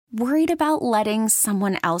Worried about letting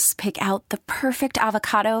someone else pick out the perfect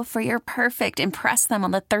avocado for your perfect impress them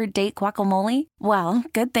on the third date guacamole? Well,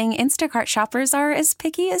 good thing Instacart shoppers are as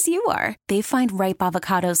picky as you are. They find ripe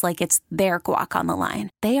avocados like it's their guac on the line.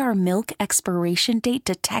 They are milk expiration date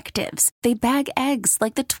detectives. They bag eggs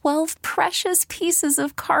like the 12 precious pieces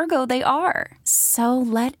of cargo they are. So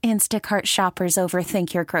let Instacart shoppers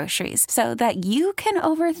overthink your groceries so that you can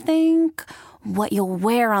overthink what you'll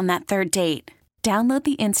wear on that third date. Download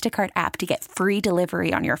the Instacart app to get free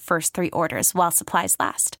delivery on your first 3 orders while supplies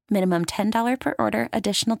last. Minimum $10 per order.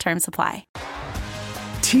 Additional terms apply.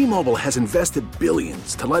 T-Mobile has invested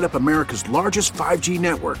billions to light up America's largest 5G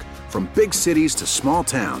network, from big cities to small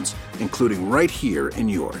towns, including right here in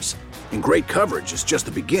yours. And great coverage is just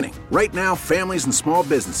the beginning. Right now, families and small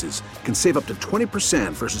businesses can save up to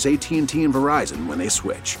 20% versus AT&T and Verizon when they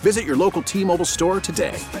switch. Visit your local T-Mobile store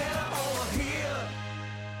today.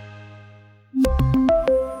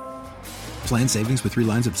 Plan savings with 3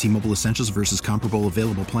 lines of T-Mobile Essentials versus comparable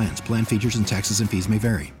available plans. Plan features and taxes and fees may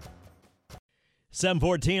vary.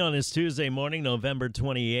 7:14 on this Tuesday morning, November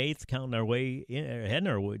 28th. Counting our way, heading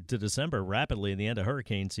our way to December rapidly in the end of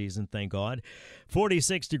hurricane season, thank God.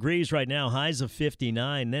 46 degrees right now, highs of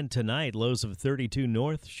 59. Then tonight, lows of 32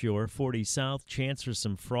 north shore, 40 south. Chance for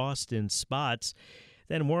some frost in spots.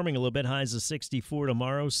 Then warming a little bit, highs of 64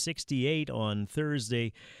 tomorrow, 68 on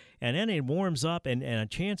Thursday. And then it warms up, and a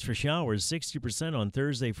chance for showers, 60% on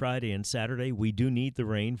Thursday, Friday, and Saturday. We do need the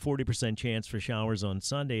rain, 40% chance for showers on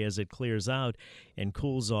Sunday as it clears out and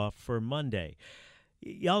cools off for Monday.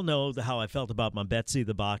 Y'all know how I felt about my Betsy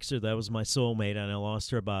the boxer. That was my soulmate, and I lost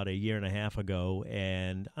her about a year and a half ago,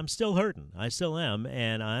 and I'm still hurting. I still am,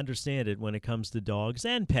 and I understand it when it comes to dogs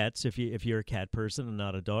and pets, if you're a cat person and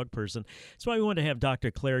not a dog person. That's why we wanted to have Dr.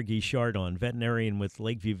 Claire Guichard on, veterinarian with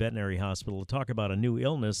Lakeview Veterinary Hospital, to talk about a new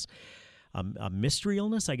illness, a mystery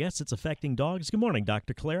illness, I guess, it's affecting dogs. Good morning,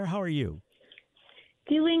 Dr. Claire. How are you?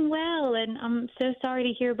 Doing well, and I'm so sorry to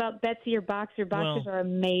hear about Betsy or Boxer. Boxers are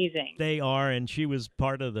amazing. They are, and she was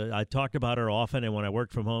part of I talked about her often, and when I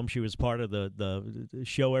worked from home, she was part of the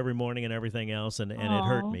show every morning and everything else, and it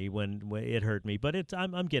hurt me when it hurt me, but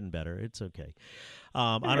I'm getting better. It's okay.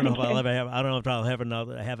 I don't know if I'll ever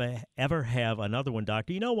have another one,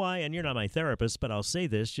 doctor. You know why? And you're not my therapist, but I'll say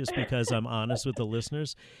this just because I'm honest with the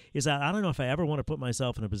listeners, is that I don't know if I ever want to put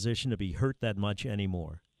myself in a position to be hurt that much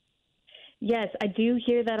anymore. Yes, I do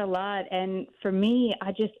hear that a lot. And for me,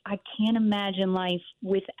 I can't imagine life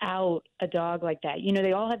without a dog like that. You know,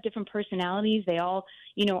 they all have different personalities. They all,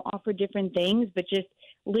 offer different things. But just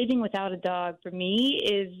living without a dog for me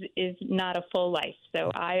is not a full life. So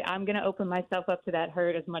I'm going to open myself up to that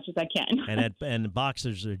hurt as much as I can. And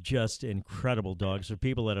boxers are just incredible dogs. For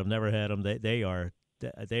people that have never had them, they are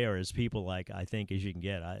as people like, I think, as you can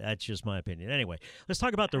get. That's just my opinion. Anyway, let's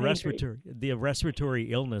talk about the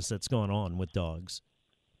respiratory illness that's going on with dogs.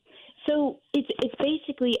 So it's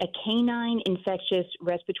basically a canine infectious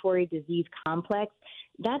respiratory disease complex.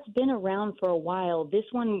 That's been around for a while. This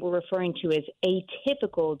one we're referring to as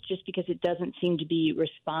atypical just because it doesn't seem to be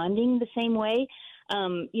responding the same way.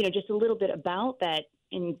 Just a little bit about that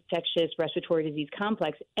infectious respiratory disease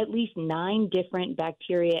complex, at least 9 different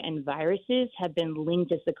bacteria and viruses have been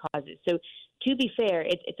linked as the causes. So to be fair,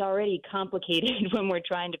 it's already complicated when we're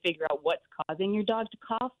trying to figure out what's causing your dog to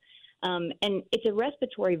cough. And it's a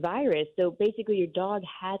respiratory virus, so basically your dog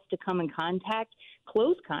has to come in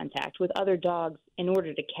close contact with other dogs in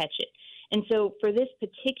order to catch it. And so for this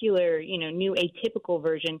particular, new atypical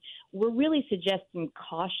version, we're really suggesting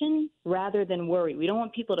caution rather than worry. We don't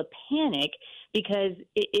want people to panic because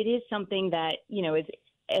it is something that, is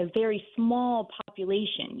a very small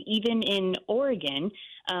population. Even in Oregon,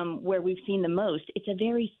 where we've seen the most, it's a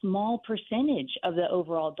very small percentage of the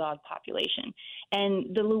overall dog population.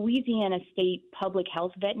 And the Louisiana State Public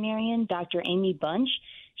Health Veterinarian, Dr. Amy Bunch,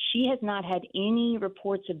 she has not had any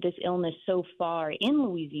reports of this illness so far in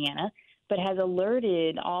Louisiana, but has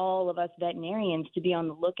alerted all of us veterinarians to be on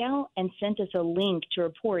the lookout and sent us a link to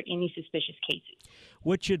report any suspicious cases.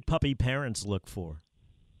 What should puppy parents look for?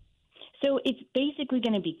 So it's basically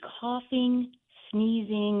going to be coughing,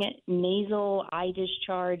 sneezing, nasal eye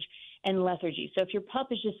discharge, and lethargy. So if your pup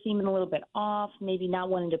is just seeming a little bit off, maybe not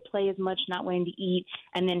wanting to play as much, not wanting to eat,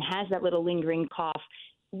 and then has that little lingering cough,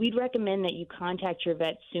 we'd recommend that you contact your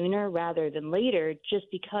vet sooner rather than later, just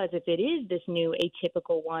because if it is this new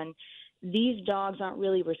atypical one, these dogs aren't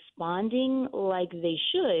really responding like they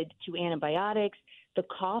should to antibiotics. The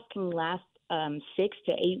cough can last 6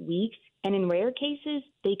 to 8 weeks, and in rare cases,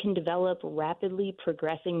 they can develop rapidly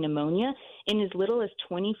progressing pneumonia in as little as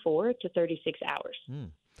 24 to 36 hours.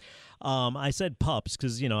 I said pups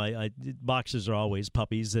because, boxers are always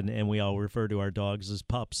puppies, and we all refer to our dogs as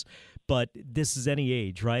pups. But this is any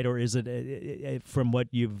age, right? Or is it, from what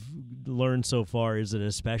you've learned so far, is it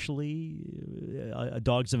especially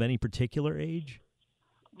dogs of any particular age?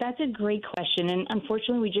 That's a great question. And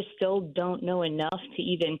unfortunately, we just still don't know enough to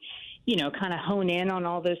even, kind of hone in on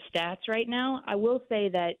all those stats right now. I will say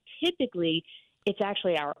that typically it's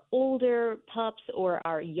actually our older pups or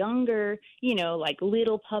our younger, like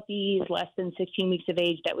little puppies, less than 16 weeks of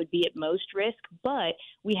age, that would be at most risk. But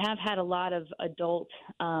we have had a lot of adult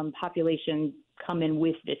population come in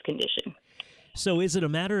with this condition. So is it a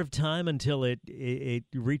matter of time until it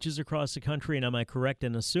reaches across the country? And am I correct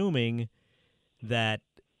in assuming that,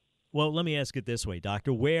 well, let me ask it this way,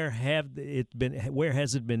 Doctor, where has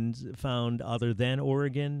it been found other than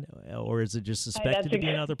Oregon, or is it just suspected to be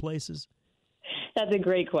in other places? That's a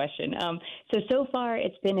great question. So far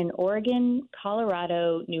it's been in Oregon,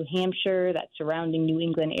 Colorado, New Hampshire, that surrounding New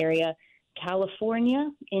England area,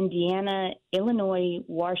 California, Indiana, Illinois,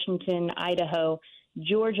 Washington, Idaho,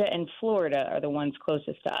 Georgia, and Florida are the ones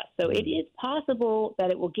closest to us. So it is possible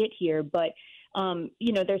that it will get here, but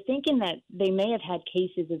they're thinking that they may have had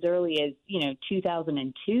cases as early as,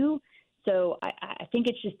 2002. So I think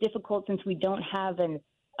it's just difficult since we don't have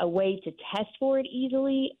a way to test for it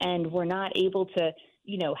easily, and we're not able to,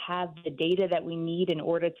 have the data that we need in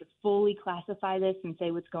order to fully classify this and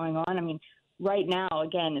say what's going on. I mean, right now,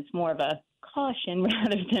 again, it's more of a caution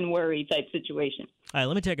rather than worry type situation. All right,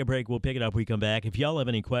 let me take a break. We'll pick it up when we come back. If y'all have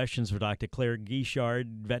any questions for Dr. Claire Guichard,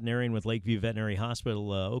 veterinarian with Lakeview Veterinary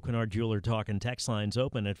Hospital, Oakenard Jeweler Talk and text lines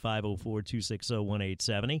open at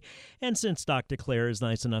 504-260-1870. And since Dr. Claire is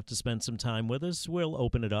nice enough to spend some time with us, we'll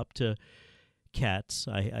open it up to cats.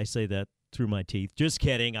 I say that through my teeth. Just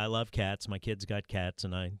kidding. I love cats. My kids got cats,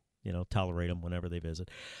 and I tolerate them whenever they visit.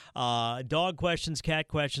 Dog questions, cat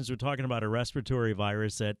questions. We're talking about a respiratory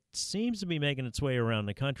virus that seems to be making its way around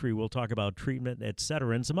the country. We'll talk about treatment,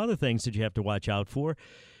 etc., and some other things that you have to watch out for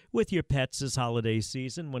with your pets this holiday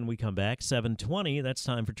season. When we come back, 7:20, that's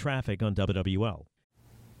time for traffic on WWL.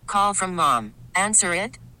 Call from mom. Answer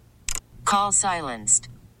it. Call silenced.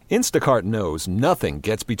 Instacart knows nothing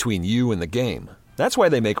gets between you and the game. That's why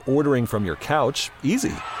they make ordering from your couch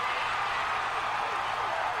easy.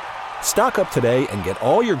 Stock up today and get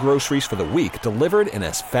all your groceries for the week delivered in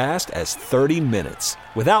as fast as 30 minutes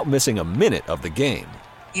without missing a minute of the game.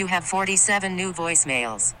 You have 47 new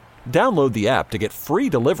voicemails. Download the app to get free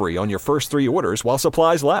delivery on your first 3 orders while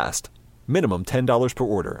supplies last. Minimum $10 per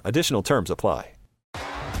order. Additional terms apply.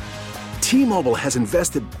 T-Mobile has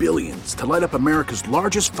invested billions to light up America's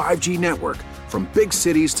largest 5G network, from big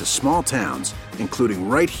cities to small towns, including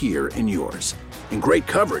right here in yours. And great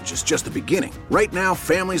coverage is just the beginning. Right now,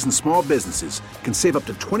 families and small businesses can save up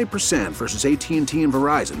to 20% versus AT&T and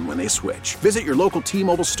Verizon when they switch. Visit your local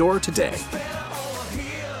T-Mobile store today.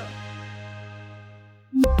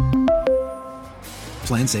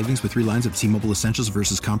 Plan savings with 3 lines of T-Mobile Essentials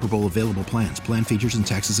versus comparable available plans. Plan features and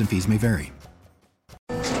taxes and fees may vary.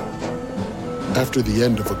 After the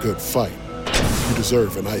end of a good fight, you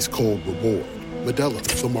deserve an ice-cold reward. Modelo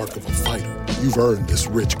is the mark of a fighter. You've earned this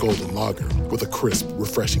rich golden lager with a crisp,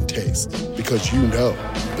 refreshing taste. Because you know,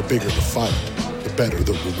 the bigger the fight, the better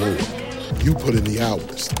the reward. You put in the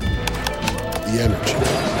hours, the energy,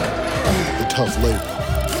 the tough labor.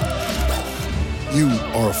 You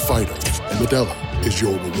are a fighter, and Modelo is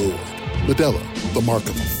your reward. Modelo, the mark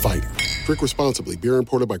of a fighter. Drink responsibly. Beer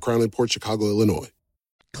imported by Crown Imports, Chicago, Illinois.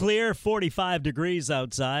 Clear, 45 degrees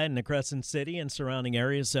outside in the Crescent City and surrounding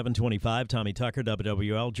areas, 725. Tommy Tucker,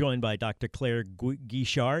 WWL, joined by Dr. Claire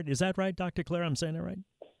Guichard. Is that right, Dr. Claire? I'm saying that right?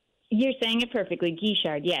 You're saying it perfectly.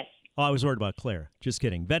 Guichard, yes. Oh, I was worried about Claire. Just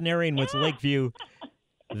kidding. Veterinarian with Lakeview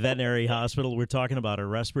Veterinary Hospital. We're talking about a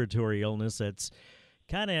respiratory illness that's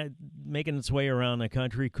kind of making its way around the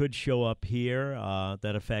country, could show up here,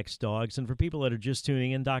 that affects dogs. And for people that are just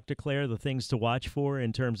tuning in, Dr. Claire, the things to watch for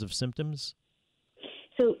in terms of symptoms?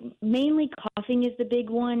 So mainly coughing is the big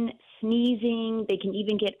one, sneezing. They can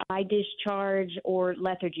even get eye discharge or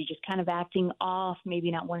lethargy, just kind of acting off,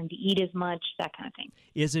 maybe not wanting to eat as much, that kind of thing.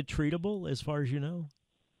 Is it treatable as far as you know?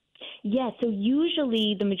 Yeah, so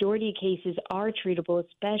usually the majority of cases are treatable,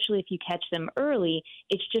 especially if you catch them early.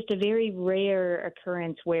 It's just a very rare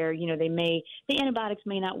occurrence where, the antibiotics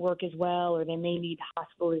may not work as well, or they may need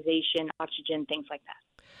hospitalization, oxygen, things like that.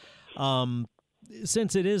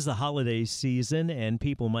 Since it is the holiday season and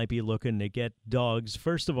people might be looking to get dogs,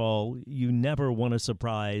 first of all, you never want to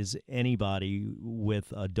surprise anybody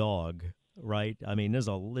with a dog, right? I mean, there's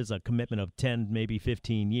a commitment of 10, maybe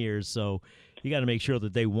 15 years, so you got to make sure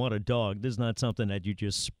that they want a dog. This is not something that you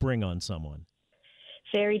just spring on someone.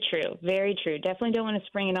 Very true. Very true. Definitely don't want to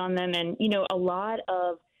spring it on them. And, a lot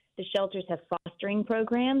of the shelters have fostering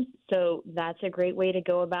programs. So that's a great way to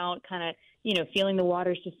go about kind of, feeling the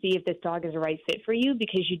waters to see if this dog is a right fit for you,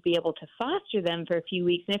 because you'd be able to foster them for a few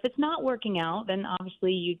weeks. And if it's not working out, then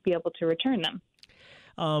obviously you'd be able to return them.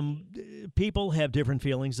 People have different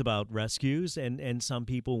feelings about rescues, and some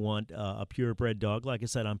people want a purebred dog. Like I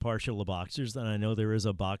said, I'm partial to boxers, and I know there is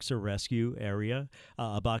a boxer rescue area,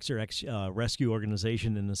 a boxer rescue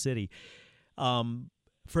organization in the city.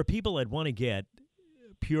 For people that want to get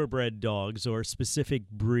purebred dogs or specific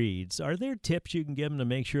breeds, are there tips you can give them to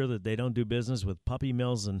make sure that they don't do business with puppy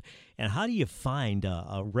mills? And how do you find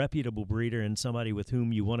a reputable breeder and somebody with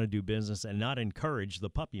whom you want to do business and not encourage the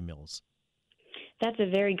puppy mills? That's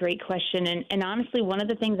a very great question. And honestly, one of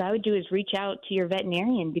the things I would do is reach out to your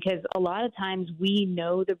veterinarian, because a lot of times we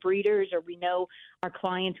know the breeders, or we know our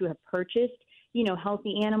clients who have purchased,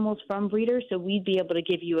 healthy animals from breeders. So we'd be able to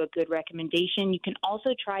give you a good recommendation. You can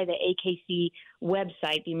also try the AKC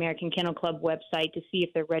website, the American Kennel Club website, to see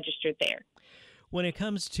if they're registered there. When it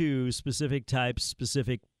comes to specific types,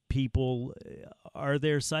 specific people, are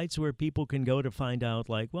there sites where people can go to find out,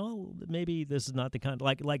 like, well, maybe this is not the kind,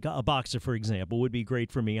 like a boxer, for example, would be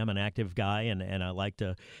great for me. I'm an active guy, and I like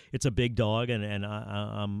to, it's a big dog, and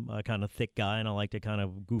I'm a kind of thick guy, and I like to kind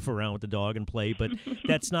of goof around with the dog and play, but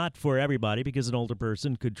that's not for everybody, because an older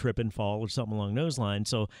person could trip and fall or something along those lines.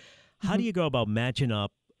 So how do you go about matching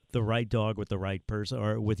up the right dog with the right person,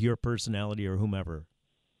 or with your personality or whomever?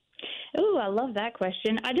 Oh, I love that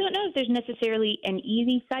question. I don't know if there's necessarily an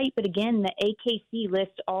easy site, but again, the AKC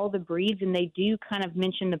lists all the breeds, and they do kind of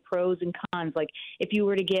mention the pros and cons. Like if you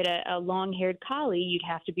were to get a long-haired collie, you'd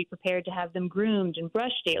have to be prepared to have them groomed and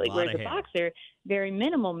brushed daily, whereas a boxer, very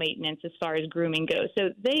minimal maintenance as far as grooming goes. So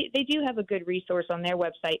they do have a good resource on their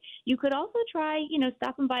website. You could also try,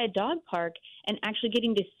 stopping by a dog park and actually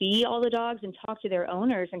getting to see all the dogs and talk to their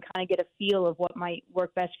owners and kind of get a feel of what might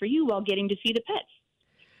work best for you while getting to see the pets.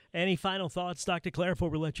 Any final thoughts, Dr. Claire, before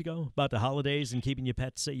we let you go, about the holidays and keeping your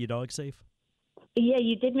pets, your dog safe? Yeah,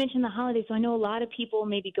 you did mention the holidays. So I know a lot of people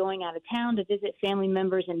may be going out of town to visit family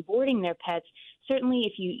members and boarding their pets.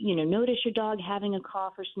 Certainly, if you notice your dog having a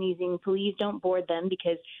cough or sneezing, please don't board them,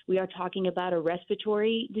 because we are talking about a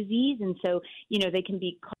respiratory disease. And so, they can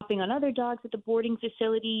be coughing on other dogs at the boarding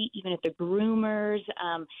facility, even at the groomers,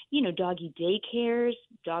 doggy daycares,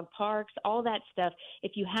 dog parks, all that stuff.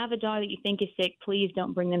 If you have a dog that you think is sick, please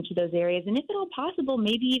don't bring them to those areas. And if at all possible,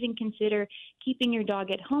 maybe even consider keeping your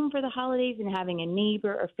dog at home for the holidays and having a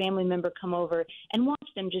neighbor or family member come over and watch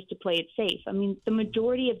them just to play it safe. I mean, the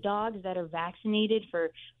majority of dogs that are vaccinated for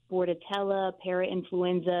Bordetella,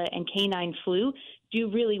 parainfluenza, and canine flu do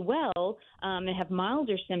really well and have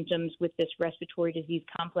milder symptoms with this respiratory disease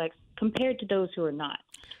complex compared to those who are not.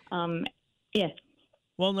 Yes.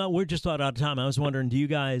 Well, no, we're just about out of time. I was wondering, do you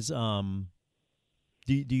guys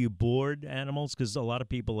do you board animals? Because a lot of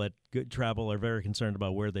people that travel are very concerned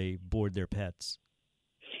about where they board their pets.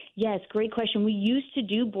 Yes, great question. We used to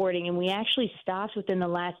do boarding, and we actually stopped within the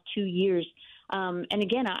last 2 years. And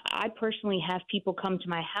again, I personally have people come to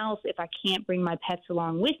my house if I can't bring my pets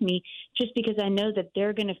along with me, just because I know that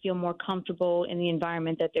they're going to feel more comfortable in the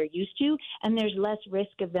environment that they're used to, and there's less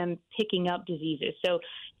risk of them picking up diseases. So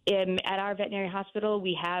at our veterinary hospital,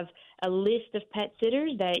 we have a list of pet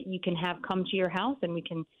sitters that you can have come to your house, and we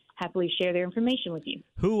can happily share their information with you.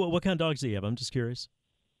 What kind of dogs do you have? I'm just curious.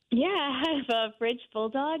 Yeah, I have a French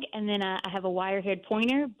Bulldog, and then I have a wire-haired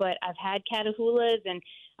Pointer, but I've had Catahoulas, and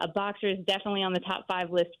a Boxer is definitely on the top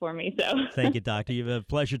 5 list for me. So Thank you, Doctor. You have a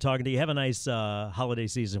pleasure talking to you. Have a nice holiday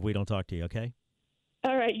season if we don't talk to you, okay?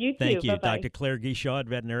 All right, you too. Thank you. Bye-bye. Dr. Claire Guichard,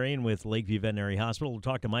 veterinarian with Lakeview Veterinary Hospital. We'll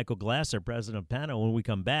talk to Michael Glasser, president of PANO, when we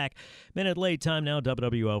come back. Minute late time now,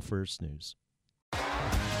 WWL First News.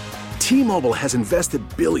 T-Mobile has invested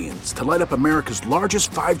billions to light up America's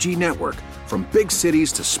largest 5G network, from big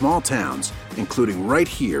cities to small towns, including right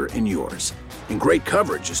here in yours. And great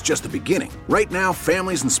coverage is just the beginning. Right now,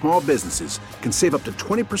 families and small businesses can save up to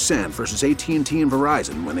 20% versus AT&T and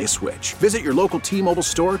Verizon when they switch. Visit your local T-Mobile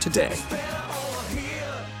store today.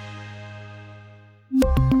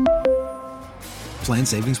 Plan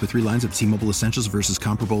savings with 3 lines of T-Mobile Essentials versus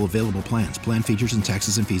comparable available plans. Plan features and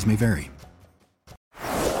taxes and fees may vary.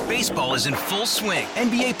 Baseball is in full swing.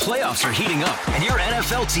 NBA playoffs are heating up, and your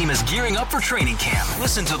NFL team is gearing up for training camp.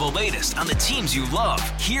 Listen to the latest on the teams you love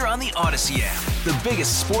here on the Odyssey app. The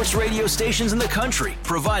biggest sports radio stations in the country,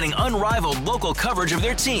 providing unrivaled local coverage of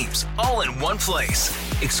their teams, all in one place.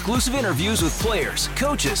 Exclusive interviews with players,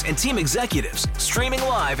 coaches, and team executives, streaming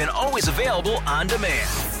live and always available on demand.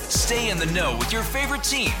 Stay in the know with your favorite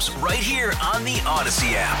teams right here on the Odyssey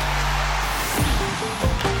app.